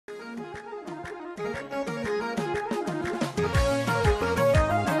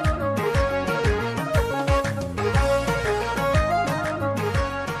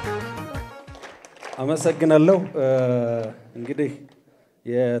እንግዲህ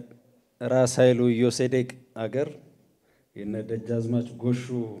የራስ ኃይሉ ዮሴዴቅ አገር የነ ደጃዝማች ጎሹ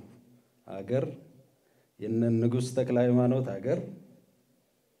አገር የነ ንጉስ ተክለ ሃይማኖት አገር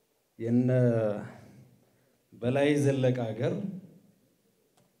የነ በላይ ዘለቀ አገር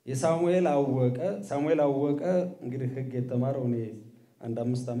የሳሙኤል አወቀ እንግዲህ ህግ የተማረው እኔ አንድ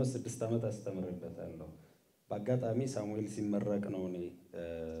 5 ዓመት 6 ዓመት አስተምረበታለሁ በአጋጣሚ ሳሙኤል ሲመረቅ ነው እኔ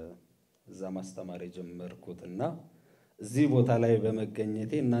እዛ ማስተማር የጀመርኩትና እዚህ ቦታ ላይ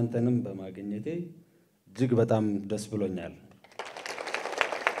በመገኘቴ እናንተንም በማግኘቴ እጅግ በጣም ደስ ብሎኛል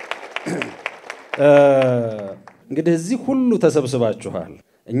እንግዲህ እዚህ ሁሉ ተሰብስባችኋል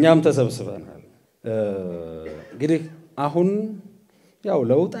እኛም ተሰብስበናል እንግዲህ አሁን ያው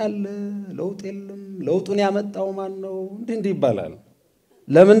ለውጥ አለ ለውጥ የለም ለውጡን ያመጣው ማን ነው እንዴ ይባላል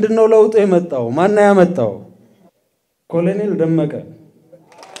ለምንድን ነው ለውጡ የመጣው ማን ነው ያመጣው ኮሎኔል ደመቀ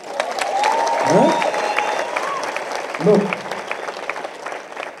ነው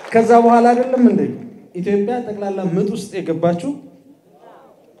ከዛ በኋላ አይደለም እንዴ ኢትዮጵያ ጠቅላላ ምጥ ውስጥ የገባችው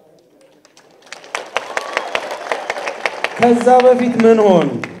ከዛ በፊት ምን ሆነ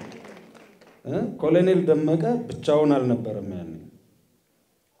ኮሎኔል ደመቀ ብቻውን አልነበረም ያኔ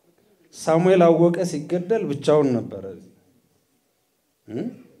ሳሙኤል አወቀ ሲገደል ብቻውን ነበር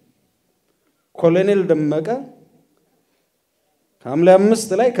ኮሎኔል ደመቀ ሐምሌ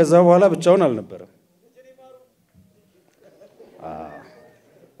 5 ላይ ከዛ በኋላ ብቻውን አልነበረም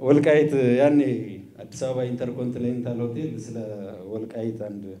ወልቃይት ያኔ አዲስ አበባ ኢንተርኮንቲኔንታል ሆቴል ስለ ወልቃይት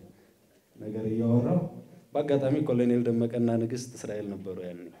አንድ ነገር እያወራው በአጋጣሚ ኮሎኔል ደመቀና ንግስት እስራኤል ነበሩ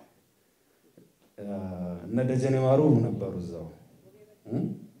ያኔ እነ ደጀኔ ማሩ ነበሩ እዛው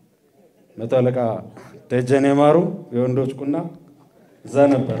መቶ አለቃ ደጀኔ ማሩ የወንዶች ቁና እዛ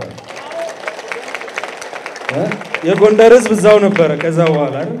ነበር የጎንደር ህዝብ እዛው ነበር ከዛ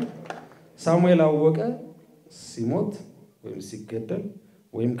በኋላ ሳሙኤል አወቀ ሲሞት ወይም ሲገደል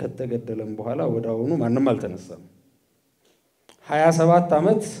ወይም ከተገደለም በኋላ ወዳውኑ ማንንም አልተነሳም 27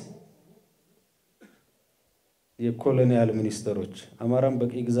 ዓመት የኮሎኒያል ሚኒስተሮች አማራን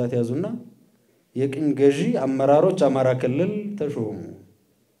በቂ ግዛት ያዙና የቅኝ ገዢ አመራሮች አማራ ክልል ተሾሙ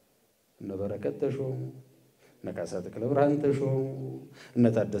እነ በረከት ተሾሙ እነ ካሳ ተክለ ብርሃን ተሾሙ እነ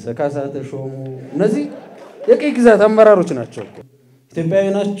ታደሰ ካሳ ተሾሙ እነዚህ የቅኝ ግዛት አመራሮች ናቸው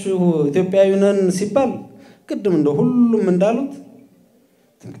ኢትዮጵያዊ ነን ሲባል ቅድም እንደ ሁሉም እንዳሉት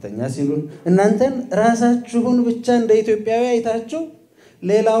ትንክተኛ ሲሉን እናንተን ራሳችሁን ብቻ እንደ ኢትዮጵያዊ አይታችሁ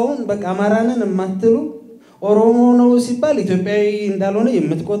ሌላውን በቃ አማራንን የማትሉ ኦሮሞ ነው ሲባል ኢትዮጵያዊ እንዳልሆነ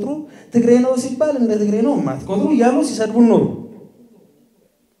የምትቆጥሩ ትግሬ ነው ሲባል እንደ ትግሬ ነው የማትቆጥሩ ያሉ ሲሰድቡን ነው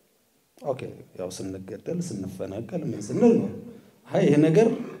ኦኬ ያው ስንገደል ስንፈናቀል ምን ስንል ነው አይ ይሄ ነገር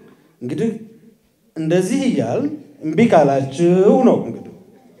እንግዲህ እንደዚህ ይያል እምቢ ካላችሁ ነው እንግዲህ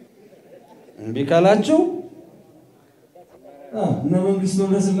እምቢ ካላችሁ እነ መንግስቱ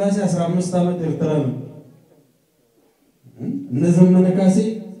ለስላሴ 15 ዓመት ኤርትራ ነው እነ ዘመነ ካሴ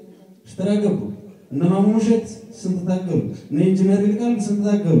ኤርትራ ገቡ እነ ማሙሸት ስንት ታገሉ እነ ኢንጂነር ይልቃል ስንት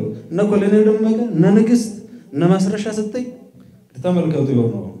ታገሉ እነ ኮሎኔል ደመቀ እነ ንግስት እነ ማስረሻ ስትይ ተመልከቱ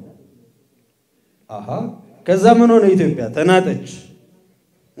ይሆነው አሃ ከዛ ምን ሆነ ኢትዮጵያ ተናጠች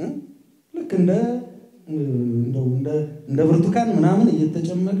ልክ እንደ ብርቱካን ምናምን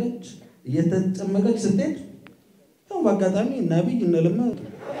እየተጨመቀች ስትሄድ ያው በአጋጣሚ ነብይ እነለማ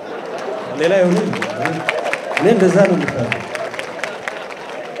ሌላ ይሆነ እኔ እንደዛ ነው የምታውቀው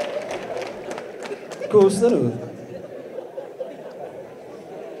ኮስተር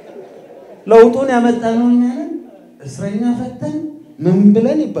ለውጡን ያመጣነው እኛ ነን እስረኛ ፈተን ምን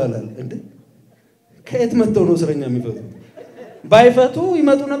ብለን ይባላል እንዴ ከየት መጥተው ነው እስረኛ የሚፈቱ ባይፈቱ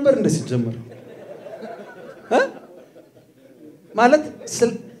ይመጡ ነበር እንደ ሲጀመር ማለት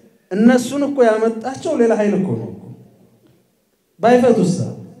እነሱን እኮ ያመጣቸው ሌላ ኃይል እኮ ነው ባይፈቱሳ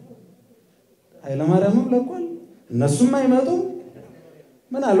ኃይለ ማርያምም ለቋል እነሱም አይመጡ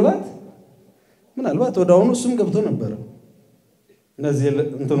ምናልባት ወዳውኑ እሱም ገብቶ ነበር እነዚህ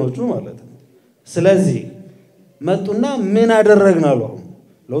እንትኖቹ ማለት ነው ስለዚህ መጡና ምን አደረግናል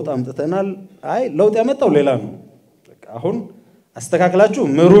ለውጥ አምጥተናል አይ ለውጥ ያመጣው ሌላ ነው በቃ አሁን አስተካክላችሁ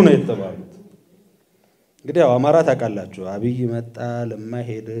ምሩ ነው የተባሉት እንግዲህ ያው አማራ ታቃላችሁ አብይ መጣ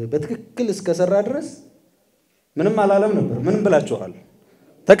ለማይሄድ በትክክል እስከሰራ ድረስ ምንም አላለም ነበር ምንም ብላችኋል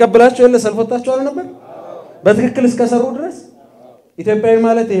ተቀበላችሁ የለ ሰልፎታችሁ አለ ነበር በትክክል እስከሰሩ ድረስ ኢትዮጵያዊ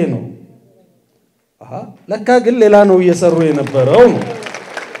ማለት ይሄ ነው አሃ ለካ ግን ሌላ ነው እየሰሩ የነበረው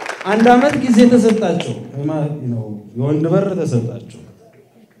አንድ አመት ጊዜ ተሰጣቸው ነው የወንድ በር ተሰጣቸው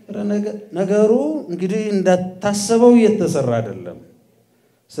ነገሩ እንግዲህ እንዳታሰበው እየተሰራ አይደለም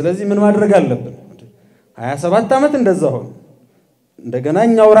ስለዚህ ምን ማድረግ አለብን 27 ዓመት እንደዛ ሆነ እንደገና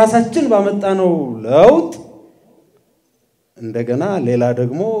እኛው ራሳችን ባመጣነው ለውጥ እንደገና ሌላ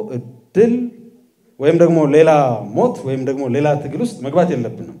ደግሞ እድል ወይም ደግሞ ሌላ ሞት ወይም ደግሞ ሌላ ትግል ውስጥ መግባት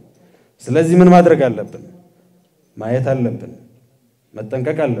የለብንም ስለዚህ ምን ማድረግ አለብን ማየት አለብን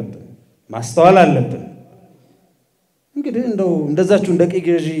መጠንቀቅ አለብን ማስተዋል አለብን እንግዲህ እንደዛችሁ እንደ ቀይ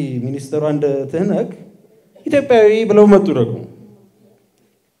ገዢ ሚኒስተሩ አንደ ትህነግ ኢትዮጵያዊ ብለው መጡ ደግሞ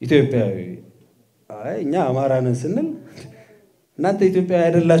ኢትዮጵያዊ እኛ አማራ ነን ስንል እናንተ ኢትዮጵያዊ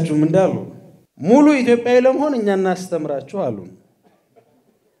አይደላችሁም እንዳሉ ሙሉ ኢትዮጵያዊ ለመሆን እኛ እናስተምራችሁ አሉ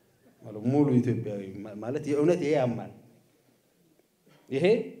ማለት ሙሉ ኢትዮጵያዊ ማለት የእውነት ይሄ ያማል ይሄ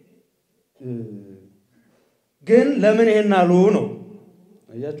ግን ለምን ይሄን አሉ ነው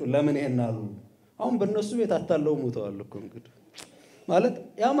አያችሁ ለምን ይሄን አሉ አሁን በእነሱ ቤት አታለው ሞተዋል እኮ እንግዲህ ማለት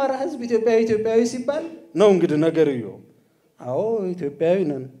የአማራ ህዝብ ኢትዮጵያዊ ሲባል ነው እንግዲህ ነገርዩ አዎ ኢትዮጵያዊ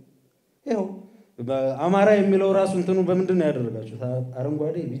ነን ይሄው አማራ የሚለው ራሱ እንትኑ በመንድነው ያደረጋችሁ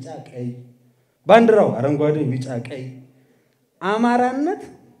አረንጓዴ ቢጫ ቀይ ባንዲራው አረንጓዴ ቢጫ ቀይ አማራነት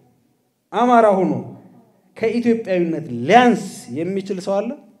አማራ ሆኖ ከኢትዮጵያዊነት ሊያንስ የሚችል ሰው አለ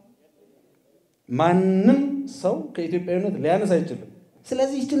ማንንም ሰው ከኢትዮጵያዊነት ሊያንስ አይችልም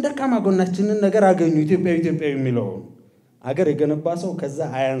ስለዚህ እቺን ደካማ ጎናችንን ነገር አገኙ ኢትዮጵያዊ የሚለው አገር የገነባ ሰው ከዛ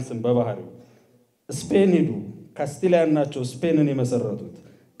አያንስም በባህሪው ስፔን ሄዱ ካስቲሊያን ናቸው ስፔንን የመሰረቱት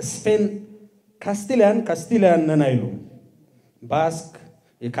ስፔን ካስቲሊያን ነን አይሉ ባስክ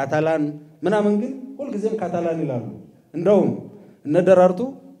የካታላን ምናምን ግን ሁልጊዜም ካታላን ይላሉ እንደውም እነ ደራርቱ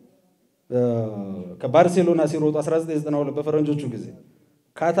ከባርሴሎና ሲሮጡ 1992 በፈረንጆቹ ጊዜ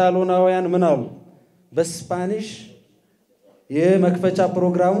ካታሎናውያን ምን አሉ በስፓኒሽ የመክፈቻ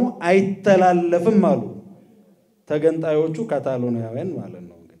ፕሮግራሙ አይተላለፍም አሉ ተገንጣዮቹ ካታሎናውያን ማለት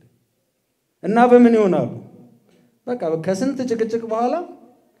ነው እንግዲህ እና በምን ይሆናሉ በቃ ከስንት ጭቅጭቅ በኋላ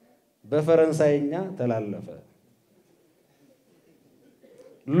በፈረንሳይኛ ተላለፈ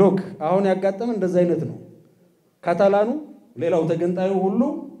ሉክ አሁን ያጋጠመ እንደዛ አይነት ነው ካታላኑ ሌላው ተገንጣዩ ሁሉ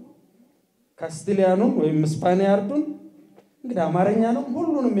ካስቲሊያኑ ወይም ስፓኒያርዱን እንግዲህ አማርኛ ነው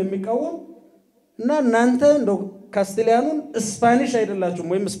ሁሉንም የሚቃወም እና እናንተ እንደው ካስቲሊያኑን ስፓኒሽ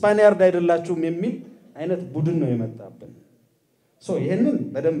አይደላችሁም ወይም ስፓኒያርድ አይደላችሁም የሚል አይነት ቡድን ነው የመጣብን ይሄንን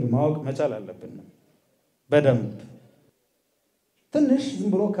በደንብ ማወቅ መቻል አለብን በደንብ ትንሽ ዝም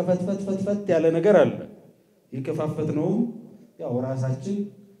ብሎ ከፈትፈት ያለ ነገር አለ ይከፋፈት ነው ያው ራሳችን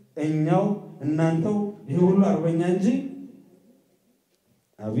እኛው እናንተው ይሄ ሁሉ አርበኛ እንጂ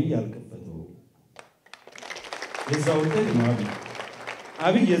አብይ አልከፈተው የዛው ውጤት ነው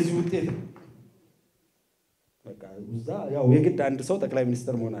አብይ የዚህ ውጤት በቃ እዛ ያው የግድ አንድ ሰው ጠቅላይ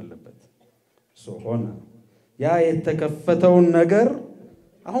ሚኒስትር መሆን አለበት ሆነ ያ የተከፈተውን ነገር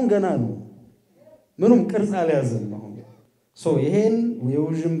አሁን ገና ነው ምንም ቅርጽ አልያዘም አሁን ይሄን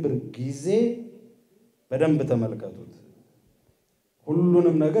የውዥንብር ጊዜ በደንብ ተመልከቱት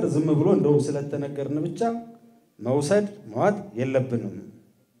ሁሉንም ነገር ዝም ብሎ እንደው ስለተነገርን ብቻ መውሰድ ማዋጥ የለብንም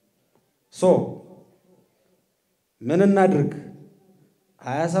ምን እናድርግ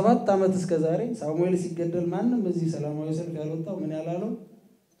 27 ዓመት እስከ ዛሬ ሳሙኤል ሲገደል ማንንም በዚህ ሰላማዊ ሰልፍ ያልወጣው ምን ያላለው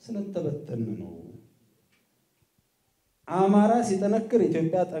ስለተበተነ ነው አማራ ሲጠነክር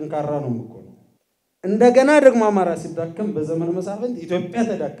ኢትዮጵያ ጠንካራ ነው እኮ እንደገና ደግሞ አማራ ሲዳከም በዘመን መሳፍንት ኢትዮጵያ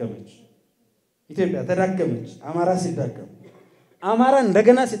ተዳከመች አማራ ሲዳከም አማራ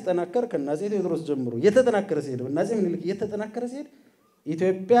እንደገና ሲጠናከር ከናጼ ቴዎድሮስ ጀምሮ እየተጠናከረ ሲሄድ በናጼ ምኒልክ እየተጠናከረ ሲሄድ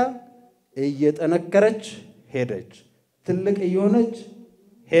ኢትዮጵያ እየጠነከረች ሄደች ትልቅ እየሆነች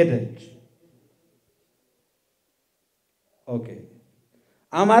ሄደች ኦኬ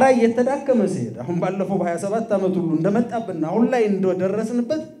አማራ እየተዳከመ ሲሄድ አሁን ባለፈው በ27 ዓመት ሁሉ እንደመጣብና አሁን ላይ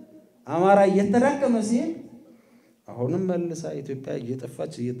እንደደረስንበት አማራ እየተዳከመ ሲሄድ አሁንም መልሳ ኢትዮጵያ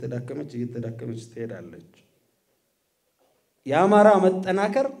እየጠፋች እየተዳከመች ትሄዳለች የአማራ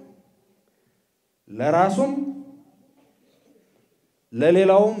መጠናከር ለራሱም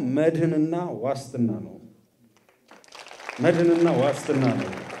ለሌላውም መድህንና ዋስትና ነው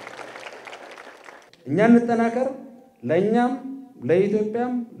እኛ እንጠናከር ለኛም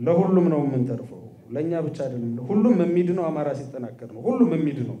ለኢትዮጵያም ለሁሉም ነው የምንተርፈው ለኛ ብቻ አይደለም ሁሉም የሚድነው አማራ ሲጠናከር ነው ሁሉም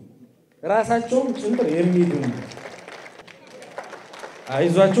የሚድነው ራሳቸውም ጭምር የሚድኑ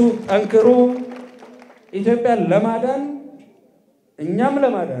አይዟችሁ ጠንክሩ ኢትዮጵያን ለማዳን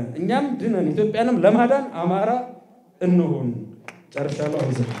እኛም ድነን ኢትዮጵያንም ለማዳን አማራ እንሁን ጨርሻለሁ